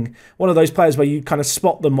worst thing. One of those players where you kind of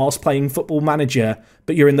spot them whilst playing Football Manager,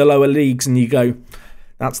 but you're in the lower leagues and you go,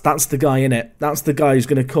 that's the guy in it. That's the guy who's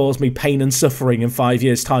going to cause me pain and suffering in 5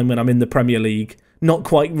 years' time when I'm in the Premier League. Not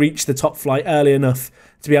quite reached the top flight early enough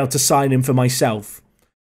to be able to sign him for myself.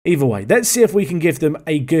 Either way, let's see if we can give them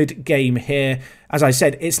a good game here. As I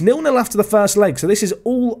said, it's 0-0 after the first leg, so this is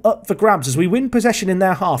all up for grabs as we win possession in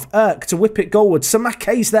their half. Erk to whip it goalward.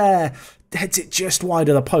 Samake's there. Heads it just wide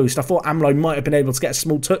of the post. I thought Amlo might have been able to get a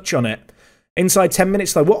small touch on it. Inside 10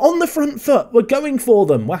 minutes, though, we're on the front foot. We're going for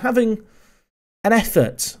them. We're having an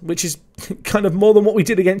effort, which is kind of more than what we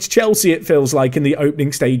did against Chelsea, it feels like, in the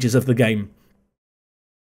opening stages of the game.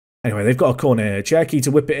 Anyway, they've got a corner here. Cherky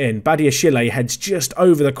to whip it in. Badiashile heads just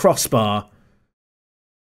over the crossbar.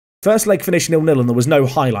 First leg finished 0-0 and there was no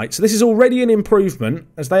highlight. So this is already an improvement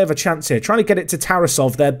as they have a chance here. Trying to get it to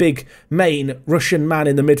Tarasov, their big main Russian man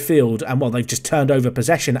in the midfield. And, well, they've just turned over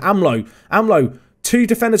possession. Amlo, two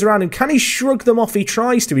defenders around him. Can he shrug them off? He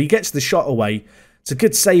tries to. He gets the shot away. It's a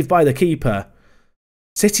good save by the keeper.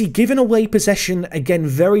 City giving away possession again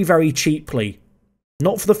very, very cheaply.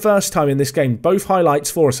 Not for the first time in this game. Both highlights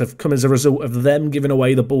for us have come as a result of them giving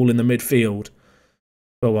away the ball in the midfield.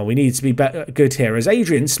 But, well, we need to be good here. As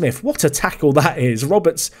Adrian Smith, what a tackle that is.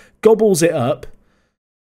 Roberts gobbles it up.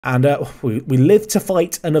 And we live to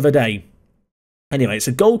fight another day. Anyway, it's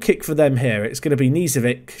a goal kick for them here. It's going to be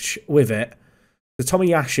Nizovic with it. The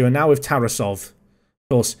Tomiyasu and now with Tarasov. Of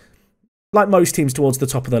course, like most teams towards the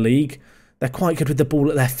top of the league, they're quite good with the ball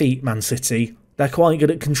at their feet, Man City. They're quite good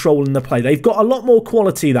at controlling the play. They've got a lot more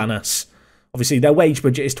quality than us. Obviously, their wage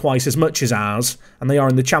budget is twice as much as ours, and they are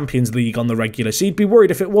in the Champions League on the regular. So you'd be worried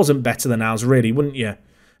if it wasn't better than ours, really, wouldn't you?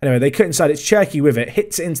 Anyway, they cut inside. It's Cherky with it.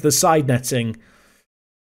 Hits it into the side netting.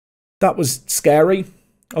 That was scary.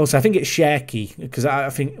 Also, I think it's Cherky, because I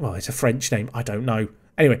think, well, it's a French name. I don't know.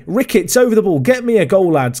 Anyway, Ricketts over the ball. Get me a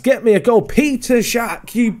goal, lads. Get me a goal. Peter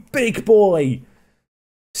Schack, you big boy.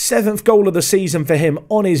 7th goal of the season for him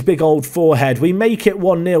on his big old forehead. We make it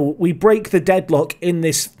 1-0. We break the deadlock in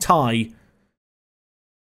this tie.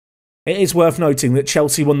 It is worth noting that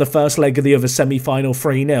Chelsea won the first leg of the other semi-final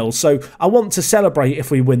 3-0, so I want to celebrate if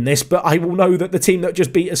we win this, but I will know that the team that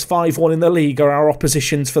just beat us 5-1 in the league are our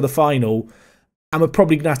oppositions for the final, and we're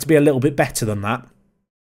probably going to have to be a little bit better than that.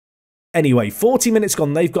 Anyway, 40 minutes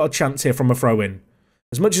gone, they've got a chance here from a throw-in.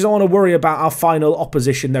 As much as I want to worry about our final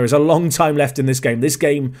opposition, there is a long time left in this game. This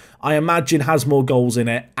game, I imagine, has more goals in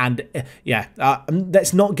it. And, yeah,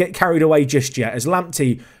 let's not get carried away just yet. As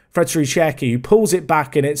Lamptey, Frederic Cherky, who pulls it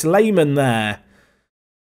back, and it's Lehmann there.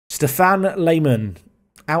 Stefan Lehmann,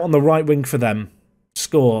 out on the right wing for them,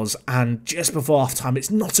 scores. And just before half-time,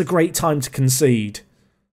 it's not a great time to concede.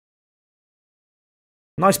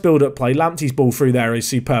 Nice build-up play. Lamptey's ball through there is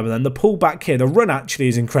superb. And then the pull back here, the run actually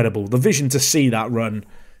is incredible. The vision to see that run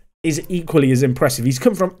is equally as impressive. He's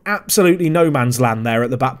come from absolutely no man's land there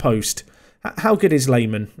at the back post. How good is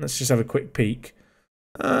Lehmann? Let's just have a quick peek.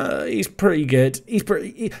 He's pretty good. He's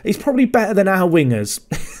probably better than our wingers,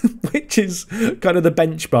 which is kind of the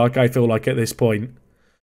benchmark, I feel like, at this point.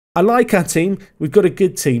 I like our team. We've got a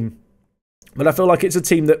good team. But I feel like it's a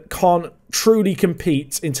team that can't truly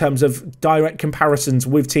compete in terms of direct comparisons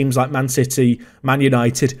with teams like Man City, Man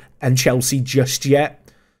United and Chelsea just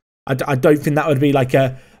yet. I don't think that would be like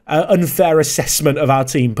an unfair assessment of our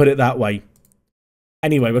team, put it that way.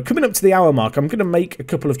 Anyway, we're coming up to the hour mark. I'm going to make a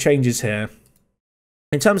couple of changes here.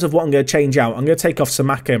 In terms of what I'm going to change out, I'm going to take off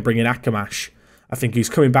Samaka and bring in Akamash. I think he's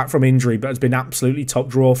coming back from injury, but has been absolutely top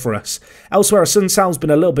draw for us. Elsewhere, Sunsal's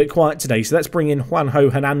been a little bit quiet today, so let's bring in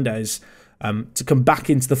Juanjo Hernandez to come back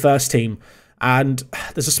into the first team. And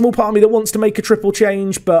there's a small part of me that wants to make a triple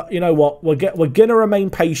change, but you know what? We're going to remain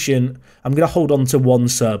patient. I'm going to hold on to one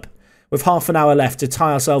sub. With half an hour left to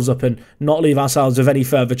tie ourselves up and not leave ourselves with any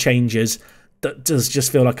further changes, that does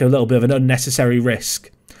just feel like a little bit of an unnecessary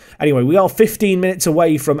risk. Anyway, we are 15 minutes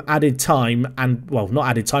away from added time and, well, not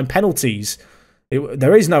added time, penalties.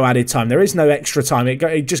 There is no added time. There is no extra time.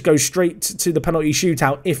 It just goes straight to the penalty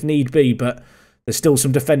shootout if need be, but there's still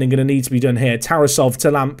some defending going to need to be done here. Tarasov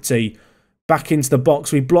to Lamptey. Back into the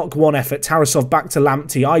box. We block one effort. Tarasov back to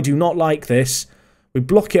Lamptey. I do not like this. We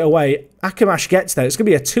block it away. Akamash gets there. It's going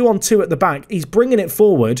to be a 2-on-2 at the back. He's bringing it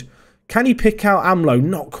forward. Can he pick out Amlo?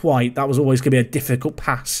 Not quite. That was always going to be a difficult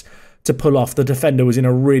pass to pull off. The defender was in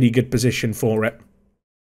a really good position for it.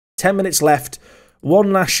 10 minutes left.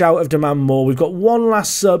 One last shout of demand more. We've got one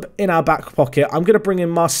last sub in our back pocket. I'm going to bring in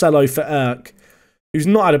Marcelo for Erk. who's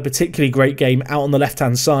not had a particularly great game out on the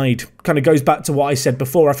left-hand side. Kind of goes back to what I said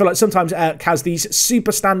before. I feel like sometimes Erk has these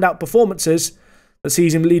super standout performances that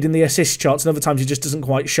sees him leading the assist charts, and other times he just doesn't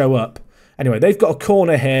quite show up. Anyway, they've got a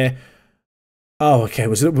corner here. Oh, okay, it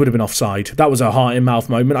would have been offside. That was a heart-in-mouth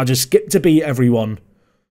moment. I just skipped to beat everyone.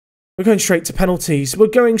 We're going straight to penalties. We're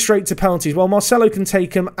going straight to penalties. Well, Marcelo can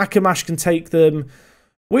take them. Akamash can take them.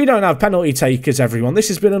 We don't have penalty takers, everyone. This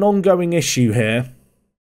has been an ongoing issue here.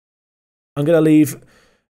 I'm going to leave...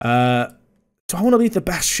 do I want to leave the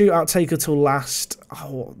best shootout taker till last?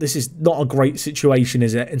 Oh, this is not a great situation,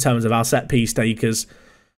 is it, in terms of our set-piece takers?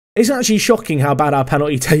 It's actually shocking how bad our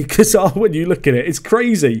penalty takers are when you look at it. It's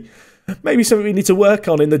crazy. Maybe something we need to work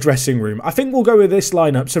on in the dressing room. I think we'll go with this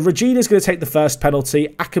lineup. So Regina's going to take the first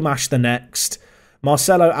penalty. Akamash the next.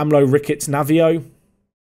 Marcelo, Amlo, Ricketts, Navio.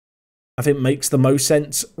 I think makes the most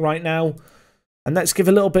sense right now. And let's give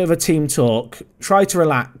a little bit of a team talk. Try to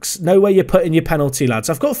relax. Know where you're putting your penalty, lads.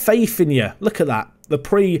 I've got faith in you. Look at that. The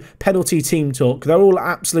pre-penalty team talk. They're all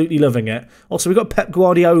absolutely loving it. Also, we've got Pep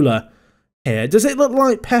Guardiola here. Does it look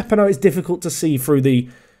like Pep? I know it's difficult to see through the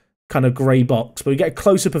kind of grey box, but we get a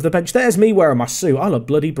close-up of the bench. There's me wearing my suit. I look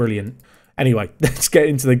bloody brilliant. Anyway, let's get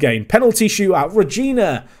into the game. Penalty shootout.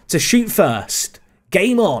 Regina to shoot first.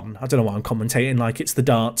 Game on. I don't know why I'm commentating like it's the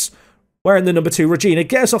darts. Wearing the number 2, Regina.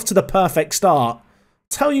 Get us off to the perfect start.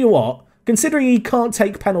 Tell you what, considering he can't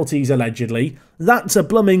take penalties, allegedly, that's a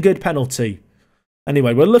blooming good penalty.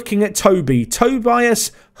 Anyway, we're looking at Toby.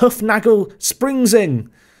 Tobias Hufnagel Springsing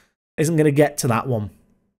isn't going to get to that one.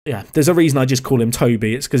 Yeah, there's a reason I just call him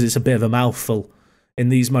Toby. It's because it's a bit of a mouthful in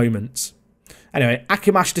these moments. Anyway,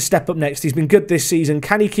 Akamash to step up next. He's been good this season.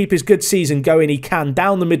 Can he keep his good season going? He can.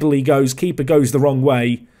 Down the middle he goes. Keeper goes the wrong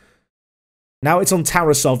way. Now it's on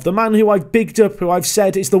Tarasov, the man who I've bigged up, who I've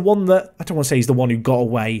said is the one that... I don't want to say he's the one who got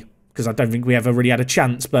away, because I don't think we ever really had a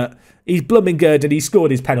chance, but he's blooming good and he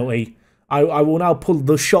scored his penalty. I will now pull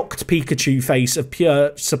the shocked Pikachu face of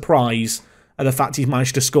pure surprise at the fact he's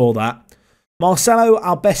managed to score that. Marcelo,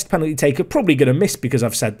 our best penalty taker, probably going to miss because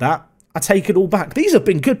I've said that. I take it all back. These have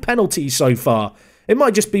been good penalties so far. It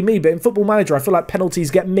might just be me, but in Football Manager, I feel like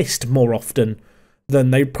penalties get missed more often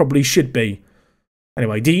than they probably should be.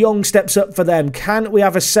 Anyway, De Jong steps up for them. Can we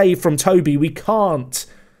have a save from Toby? We can't.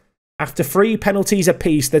 After 3 penalties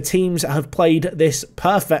apiece, the teams have played this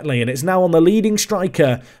perfectly, and it's now on the leading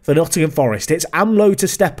striker for Nottingham Forest. It's Amlo to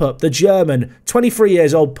step up. The German, 23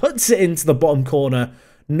 years old, puts it into the bottom corner.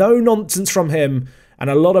 No nonsense from him, and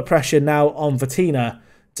a lot of pressure now on Vatina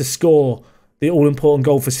to score the all-important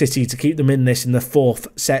goal for City to keep them in this in the 4th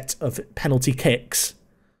set of penalty kicks.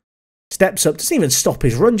 Steps up, doesn't even stop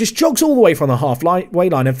his run, just jogs all the way from the halfway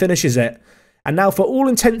line and finishes it. And now, for all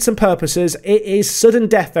intents and purposes, it is sudden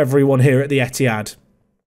death, everyone, here at the Etihad.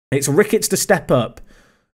 It's Ricketts to step up,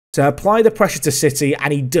 to apply the pressure to City,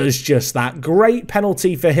 and he does just that. Great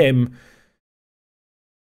penalty for him.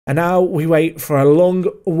 And now we wait for a long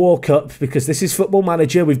walk-up, because this is Football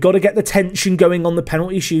Manager. We've got to get the tension going on the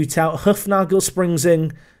penalty shootout. Hufnagel springs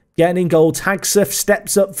in, getting in goal. Tagseth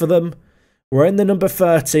steps up for them. We're in the number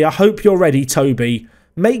 30. I hope you're ready, Toby.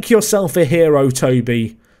 Make yourself a hero,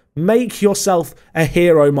 Toby. Make yourself a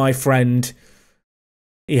hero, my friend.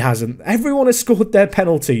 He hasn't. Everyone has scored their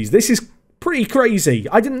penalties. This is pretty crazy.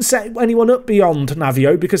 I didn't set anyone up beyond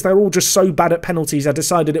Navio because they're all just so bad at penalties. I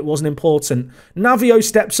decided it wasn't important. Navio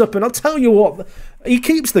steps up, and I'll tell you what, he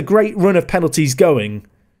keeps the great run of penalties going.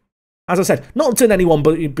 As I said, not done anyone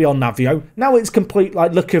beyond Navio. Now it's complete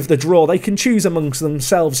like luck of the draw. They can choose amongst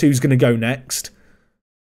themselves who's going to go next.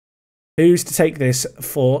 Who's to take this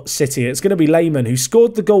for City? It's going to be Lehmann, who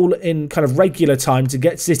scored the goal in kind of regular time to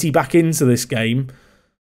get City back into this game.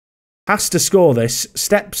 Has to score this.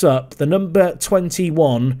 Steps up. The number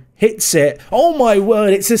 21 hits it. Oh my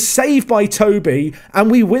word, it's a save by Toby,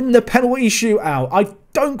 and we win the penalty shootout. I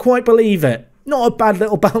don't quite believe it. Not a bad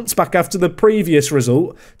little bounce back after the previous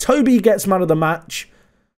result. Toby gets man of the match.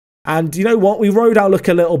 And you know what? We rode our luck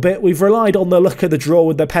a little bit. We've relied on the luck of the draw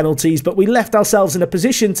with the penalties, but we left ourselves in a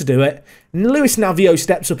position to do it. Luis Navio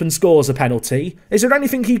steps up and scores a penalty. Is there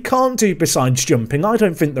anything he can't do besides jumping? I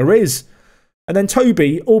don't think there is. And then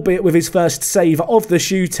Toby, albeit with his first save of the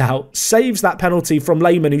shootout, saves that penalty from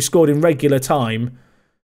Lehmann, who scored in regular time.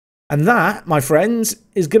 And that, my friends,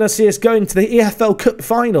 is going to see us going to the EFL Cup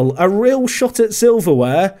final. A real shot at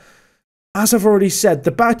silverware. As I've already said,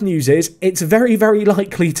 the bad news is it's very, very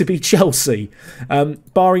likely to be Chelsea.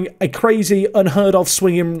 Barring a crazy, unheard of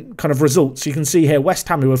swinging kind of results. You can see here West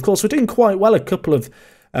Ham, who of course were doing quite well a couple of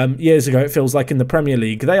years ago, it feels like, in the Premier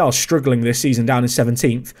League. They are struggling this season, down in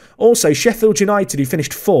 17th. Also, Sheffield United, who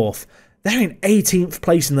finished 4th. They're in 18th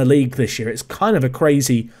place in the league this year. It's kind of a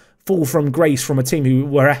crazy fall from grace from a team who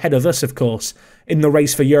were ahead of us, of course, in the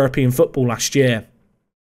race for European football last year.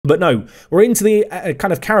 But no, we're into the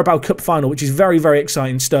kind of Carabao Cup final, which is very, very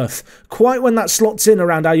exciting stuff. Quite when that slots in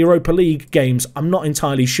around our Europa League games, I'm not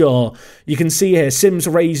entirely sure. You can see here, Sims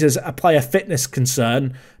raises a player fitness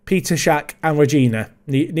concern. Peter Shaq and Regina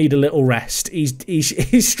need a little rest.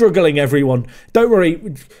 He's struggling, everyone. Don't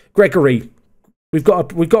worry, Gregory. We've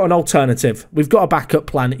got an alternative. We've got a backup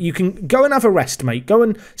plan. You can go and have a rest, mate. Go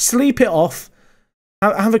and sleep it off.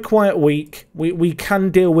 Have a quiet week. We can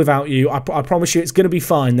deal without you. I promise you it's going to be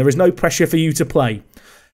fine. There is no pressure for you to play.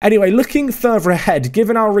 Anyway, looking further ahead,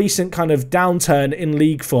 given our recent kind of downturn in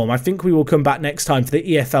league form, I think we will come back next time for the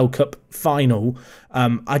EFL Cup final.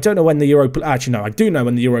 I don't know when the Europa... Actually, no, I do know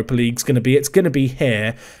when the Europa League's going to be. It's going to be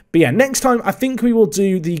here. But yeah, next time, I think we will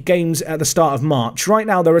do the games at the start of March. Right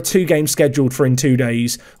now, there are 2 games scheduled for in 2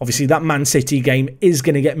 days. Obviously, that Man City game is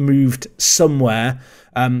going to get moved somewhere.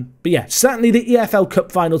 But yeah, certainly the EFL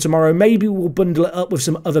Cup final tomorrow. Maybe we'll bundle it up with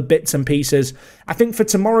some other bits and pieces. I think for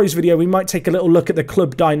tomorrow's video, we might take a little look at the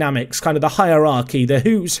club dynamics, kind of the hierarchy, the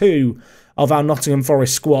who's who of our Nottingham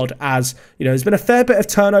Forest squad, as, you know, there's been a fair bit of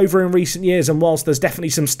turnover in recent years, and whilst there's definitely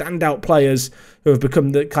some standout players who have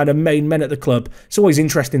become the kind of main men at the club, it's always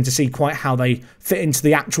interesting to see quite how they fit into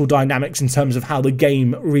the actual dynamics in terms of how the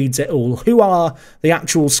game reads it all. Who are the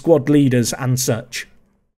actual squad leaders and such?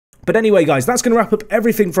 But anyway, guys, that's going to wrap up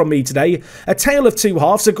everything from me today. A tale of 2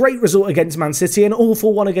 halves, a great result against Man City, an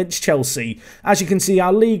awful one against Chelsea. As you can see,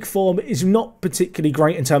 our league form is not particularly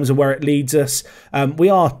great in terms of where it leads us. We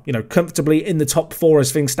are, you know, comfortably in the top 4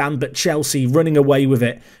 as things stand, but Chelsea running away with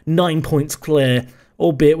it, 9 points clear,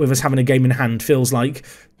 albeit with us having a game in hand, feels like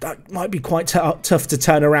that might be quite tough to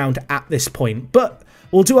turn around at this point. But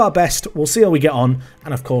we'll do our best, we'll see how we get on,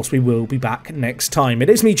 and of course we will be back next time. It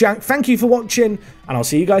is me, Jack, thank you for watching, and I'll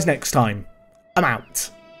see you guys next time. I'm out.